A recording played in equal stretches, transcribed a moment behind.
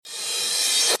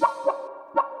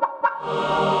The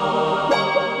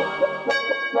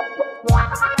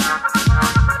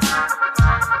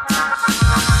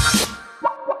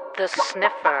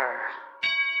Sniffer.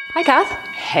 Hi, Kath.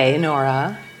 Hey,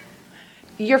 Nora.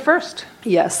 You're first.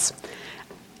 Yes.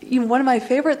 One of my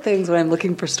favorite things when I'm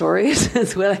looking for stories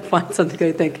is when I find something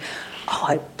I think, oh,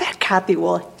 I bet Kathy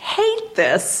will hate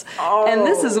this. Oh. And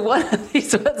this is one of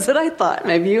these ones that I thought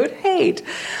maybe you would hate.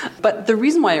 But the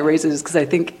reason why I raise it is because I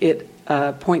think it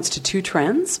points to two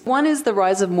trends. One is the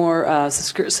rise of more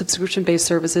subscription-based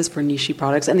services for niche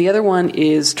products, and the other one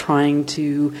is trying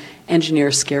to engineer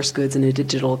scarce goods in a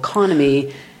digital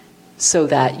economy so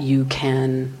that you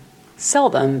can sell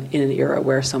them in an era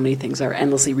where so many things are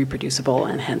endlessly reproducible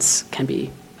and hence can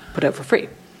be put out for free.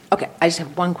 Okay, I just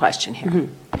have one question here.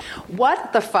 Mm-hmm.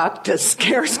 What the fuck does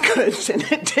scarce goods in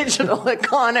a digital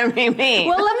economy mean?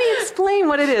 Well, let me explain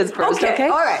what it is first, okay?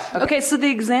 All right. Okay, so the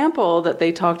example that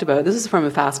they talked about, this is from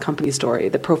a Fast Company story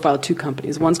that profiled two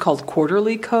companies. One's called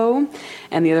Quarterly Co.,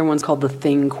 and the other one's called The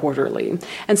Thing Quarterly.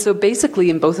 And so basically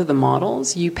in both of the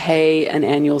models, you pay an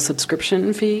annual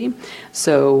subscription fee.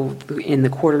 So in the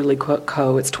Quarterly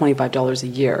Co., it's $25 a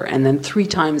year. And then 3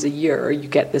 times a year, you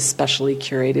get this specially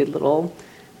curated little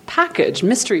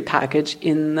mystery package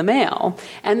in the mail.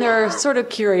 And they're sort of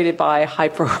curated by high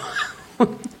profile.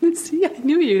 See, I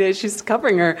knew you did. She's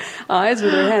covering her eyes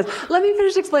with her hands. Let me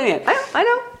finish explaining it. I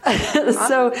know.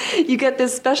 So you get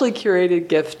this specially curated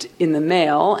gift in the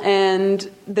mail,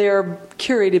 and they're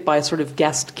curated by sort of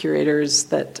guest curators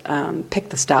that pick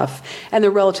the stuff, and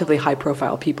they're relatively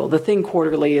high-profile people. The Thing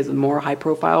Quarterly is more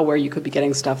high-profile, where you could be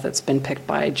getting stuff that's been picked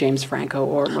by James Franco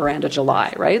or Miranda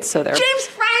July, right? So they're James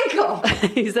Franco!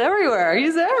 He's everywhere.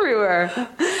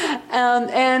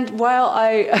 And while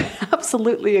I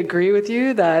absolutely agree with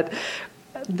you that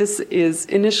this is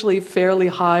initially fairly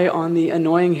high on the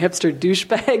annoying hipster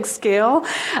douchebag scale,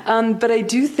 but I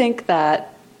do think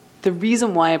that the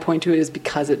reason why I point to it is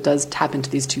because it does tap into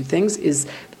these two things. Is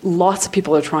lots of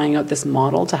people are trying out this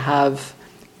model to have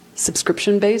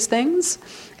subscription-based things,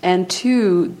 and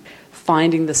two,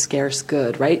 finding the scarce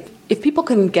good, right? If people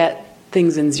can get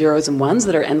things in zeros and ones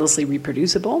that are endlessly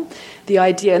reproducible, the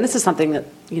idea, and this is something that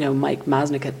Mike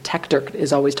Masnick at TechDirt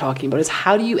is always talking about, is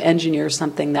how do you engineer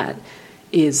something that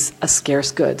is a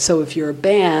scarce good? So if you're a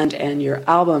band and your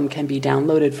album can be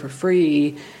downloaded for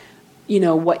free,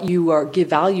 what you give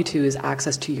value to is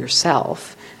access to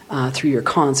yourself through your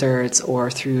concerts or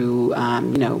through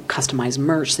customized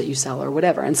merch that you sell or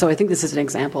whatever. And so I think this is an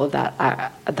example of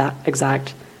that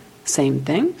exact same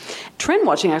thing. Trend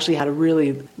Watching actually had a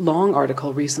really long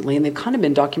article recently, and they've kind of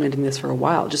been documenting this for a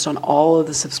while, just on all of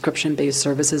the subscription-based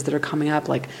services that are coming up,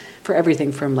 like for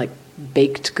everything from like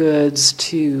baked goods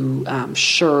to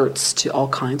shirts to all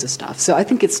kinds of stuff. So I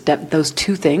think it's those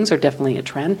two things are definitely a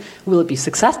trend. Will it be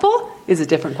successful is a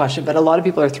different question, but a lot of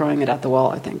people are throwing it at the wall,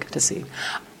 I think, to see.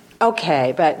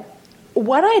 Okay, but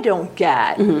what I don't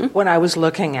get when I was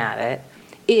looking at it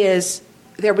is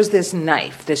there was this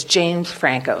knife, this James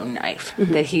Franco knife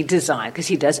that he designed, because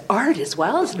he does art as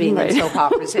well as being in soap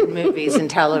operas and movies and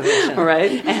television.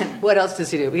 Right. And what else does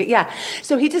he do? Yeah.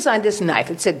 So he designed this knife.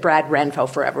 It said Brad Renfro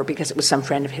forever because it was some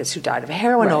friend of his who died of a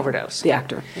heroin overdose. The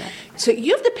actor. Yeah. So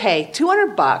you have to pay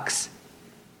 $200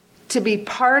 to be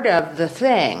part of the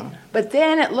thing. But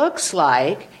then it looks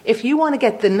like if you want to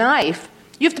get the knife,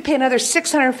 you have to pay another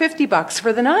 $650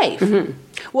 for the knife. Mm-hmm.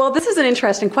 Well, this is an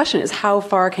interesting question, is how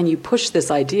far can you push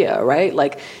this idea, right?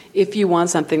 Like, if you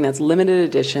want something that's limited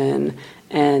edition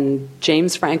and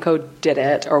James Franco did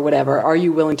it or whatever, are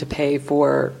you willing to pay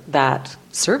for that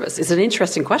service? It's an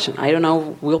interesting question. I don't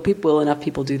know, will enough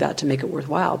people do that to make it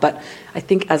worthwhile? But I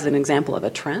think as an example of a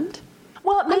trend.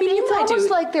 Well, maybe it's almost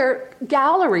like they're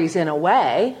galleries in a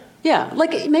way. Yeah,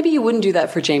 like maybe you wouldn't do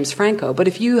that for James Franco, but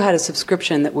if you had a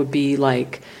subscription that would be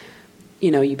like,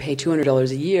 you pay $200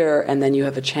 a year and then you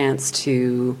have a chance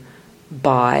to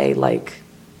buy like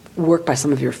work by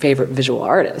some of your favorite visual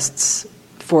artists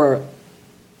for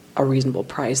a reasonable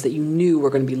price that you knew were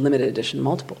going to be limited edition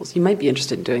multiples, you might be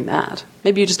interested in doing that.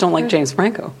 Maybe you just don't like James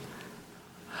Franco.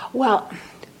 Well,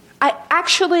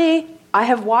 I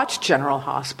have watched General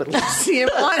Hospital to see him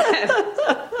on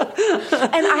it.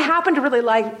 And I happen to really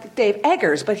like Dave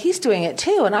Eggers, but he's doing it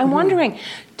too. And I'm wondering,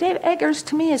 Dave Eggers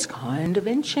to me is kind of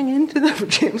inching into the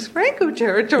James Franco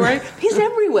territory. He's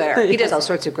everywhere. He does all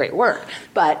sorts of great work,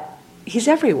 but he's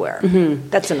everywhere. Mm-hmm.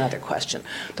 That's another question.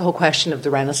 The whole question of the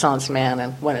Renaissance man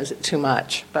and when is it too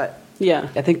much, but... Yeah,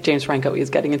 I think James Franco is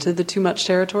getting into the too much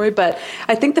territory, but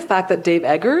I think the fact that Dave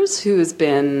Eggers, who has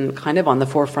been kind of on the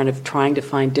forefront of trying to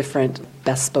find different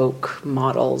bespoke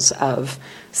models of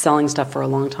selling stuff for a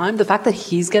long time, the fact that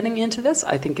he's getting into this,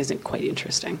 I think, isn't quite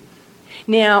interesting.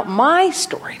 Now, my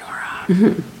story,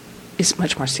 Nora, is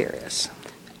much more serious.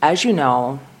 As you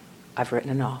know, I've written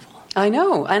a novel. I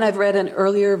know, and I've read an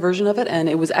earlier version of it, and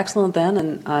it was excellent then,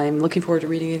 and I'm looking forward to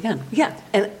reading it again. Yeah,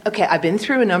 and okay, I've been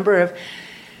through a number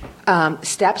of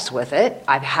steps with it.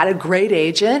 I've had a great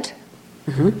agent.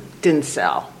 Didn't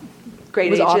sell. Great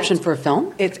It was agent. optioned for a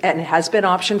film? And it has been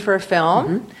optioned for a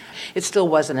film. It still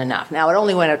wasn't enough. Now, it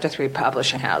only went up to 3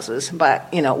 publishing houses,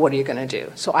 but, what are you going to do?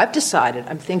 So I've decided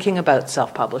I'm thinking about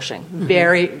self-publishing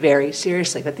very, very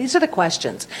seriously. But these are the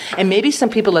questions. And maybe some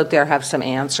people out there have some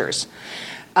answers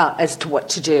as to what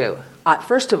to do.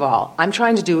 First of all, I'm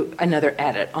trying to do another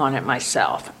edit on it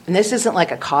myself. And this isn't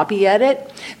like a copy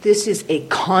edit. This is a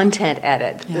content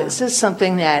edit. Yeah. This is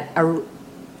something that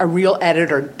a real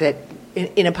editor that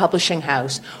in a publishing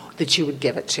house that you would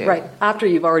give it to. Right. After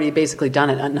you've already basically done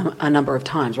it a number of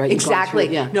times, right? You've gone Exactly.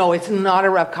 through it, yeah. No, it's not a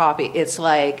rough copy. It's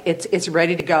like it's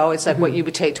ready to go. It's like what you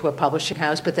would take to a publishing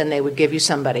house, but then they would give you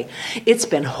somebody. It's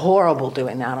been horrible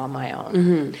doing that on my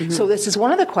own. So this is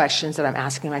one of the questions that I'm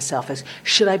asking myself is,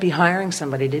 should I be hiring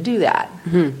somebody to do that?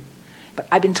 But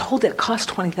I've been told that it costs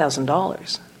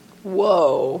 $20,000.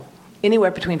 Whoa.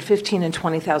 Anywhere between $15,000 and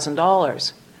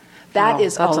 $20,000. That Wow,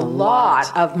 is that's a a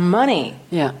lot lot. of money.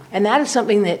 Yeah. And that is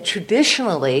something that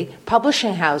traditionally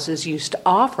publishing houses used to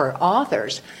offer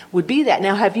authors would be that.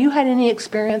 Now, have you had any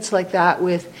experience like that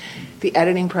with the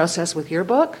editing process with your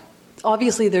book?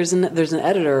 Obviously, there's an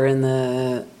editor in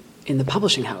the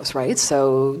publishing house, right?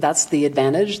 So that's the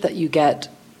advantage that you get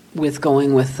with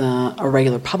going with a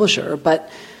regular publisher.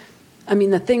 But, I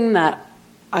mean, the thing that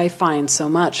I find so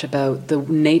much about the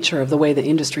nature of the way the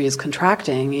industry is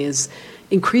contracting is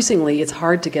increasingly it's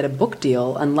hard to get a book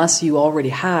deal unless you already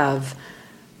have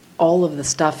all of the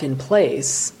stuff in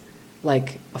place,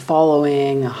 like a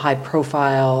following, a high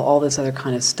profile, all this other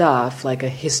kind of stuff, like a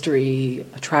history,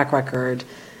 a track record.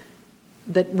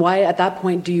 That why at that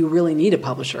point do you really need a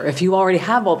publisher? If you already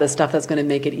have all this stuff that's going to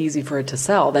make it easy for it to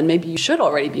sell, then maybe you should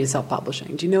already be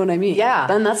self-publishing. Do you know what I mean? Yeah.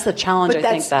 Then that's the challenge I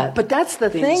think that. But that's the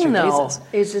thing, industry though,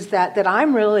 faces. is that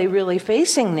I'm really, really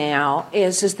facing now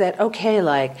is that, okay,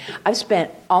 like I've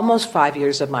spent almost 5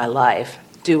 years of my life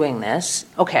doing this.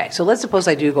 Okay, so let's suppose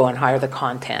I do go and hire the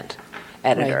content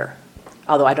editor. Right.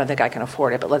 Although I don't think I can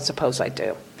afford it, but let's suppose I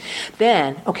do.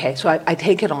 Then, okay, so I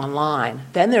take it online.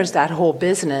 Then there's that whole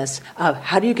business of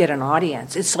how do you get an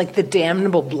audience? It's like the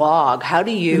damnable blog. How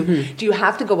do you, do you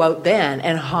have to go out then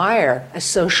and hire a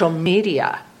social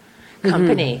media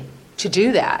company to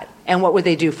do that? And what would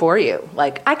they do for you?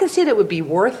 Like, I can see that it would be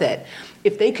worth it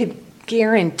if they could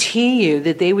guarantee you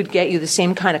that they would get you the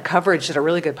same kind of coverage that a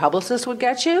really good publicist would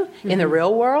get you in the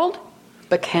real world.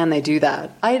 But can they do that?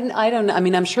 I don't know. I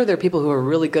mean, I'm sure there are people who are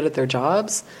really good at their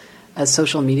jobs as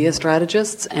social media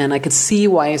strategists, and I could see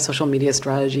why a social media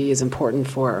strategy is important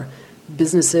for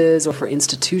businesses or for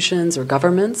institutions or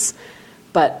governments.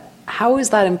 But how is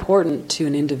that important to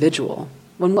an individual?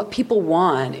 When what people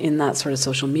want in that sort of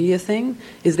social media thing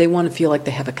is they want to feel like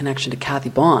they have a connection to Kathy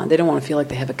Bond. They don't want to feel like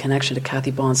they have a connection to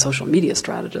Kathy Bond's social media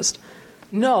strategist.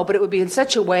 No, but it would be in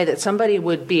such a way that somebody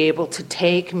would be able to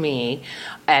take me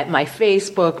at my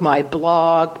Facebook, my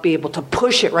blog, be able to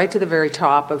push it right to the very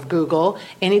top of Google.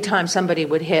 Anytime somebody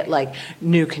would hit like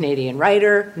new Canadian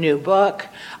writer, new book,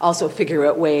 also figure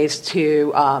out ways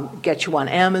to get you on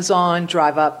Amazon,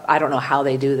 drive up. I don't know how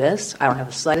they do this. I don't have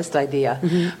the slightest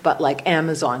idea. But like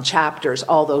Amazon chapters,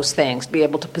 all those things, be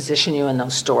able to position you in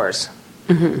those stores.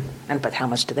 But how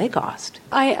much do they cost?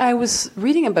 I was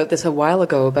reading about this a while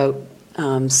ago about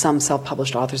some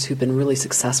self-published authors who've been really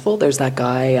successful. There's that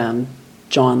guy,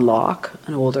 John Locke,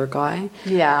 an older guy.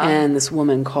 Yeah. And this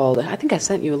woman called, I think I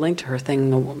sent you a link to her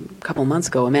thing a couple months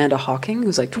ago, Amanda Hawking,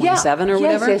 who's like 27 or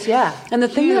whatever. Yes, yeah. And the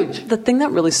thing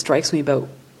that really strikes me about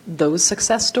those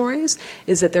success stories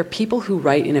is that they're people who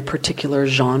write in a particular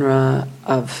genre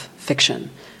of fiction.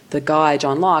 The guy,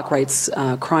 John Locke, writes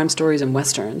crime stories and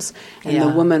westerns, and the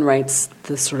woman writes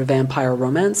the sort of vampire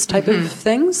romance type of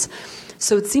things.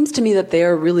 So it seems to me that they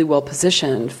are really well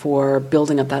positioned for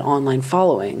building up that online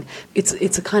following.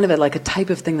 It's a kind of like a type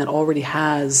of thing that already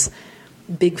has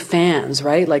big fans,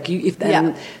 right? Like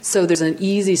so there's an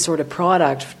easy sort of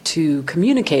product to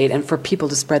communicate and for people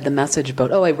to spread the message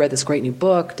about, oh, I read this great new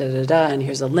book, and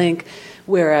here's a link.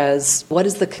 Whereas, what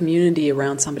is the community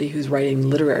around somebody who's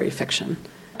writing literary fiction?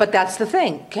 But that's the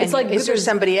thing. Is there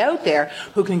somebody out there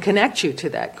who can connect you to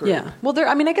that group? Yeah. Well,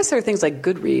 I guess there are things like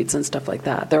Goodreads and stuff like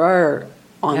that. There are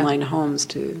online homes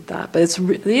to that. But it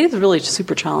is really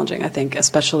super challenging, I think,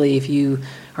 especially if you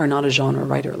are not a genre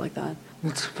writer like that.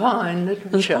 It's fine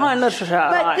literature. It's fine literature.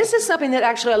 But this is something that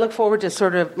actually I look forward to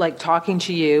sort of like talking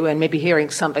to you and maybe hearing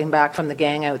something back from the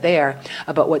gang out there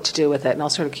about what to do with it. And I'll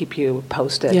sort of keep you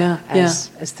posted as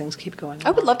things keep going on.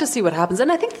 I would love to see what happens.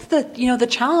 And I think that, the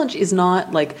challenge is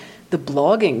not like the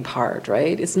blogging part,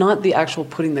 right? It's not the actual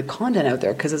putting the content out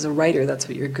there, because as a writer, that's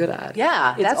what you're good at.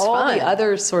 Yeah, it's that's all fun. the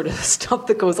other sort of stuff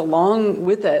that goes along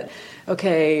with it.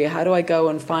 Okay, how do I go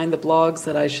and find the blogs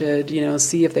that I should,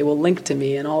 see if they will link to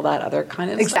me and all that other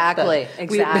kind of stuff that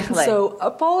we've been so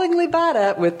appallingly bad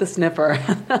at with the Sniffer.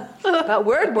 But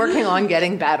we're working on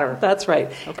getting better. That's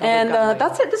right. And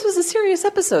that's it. This was a serious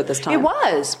episode this time. It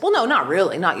was. Well, no, not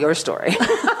really. Not your story.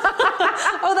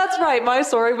 Oh, that's right. My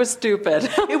story was stupid.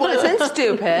 It wasn't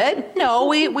stupid. No,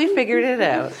 we figured it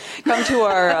out. Come to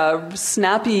our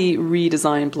snappy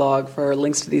redesign blog for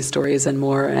links to these stories and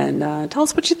more, and tell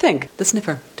us what you think.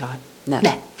 TheSniffer.net.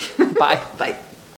 Bye. Bye.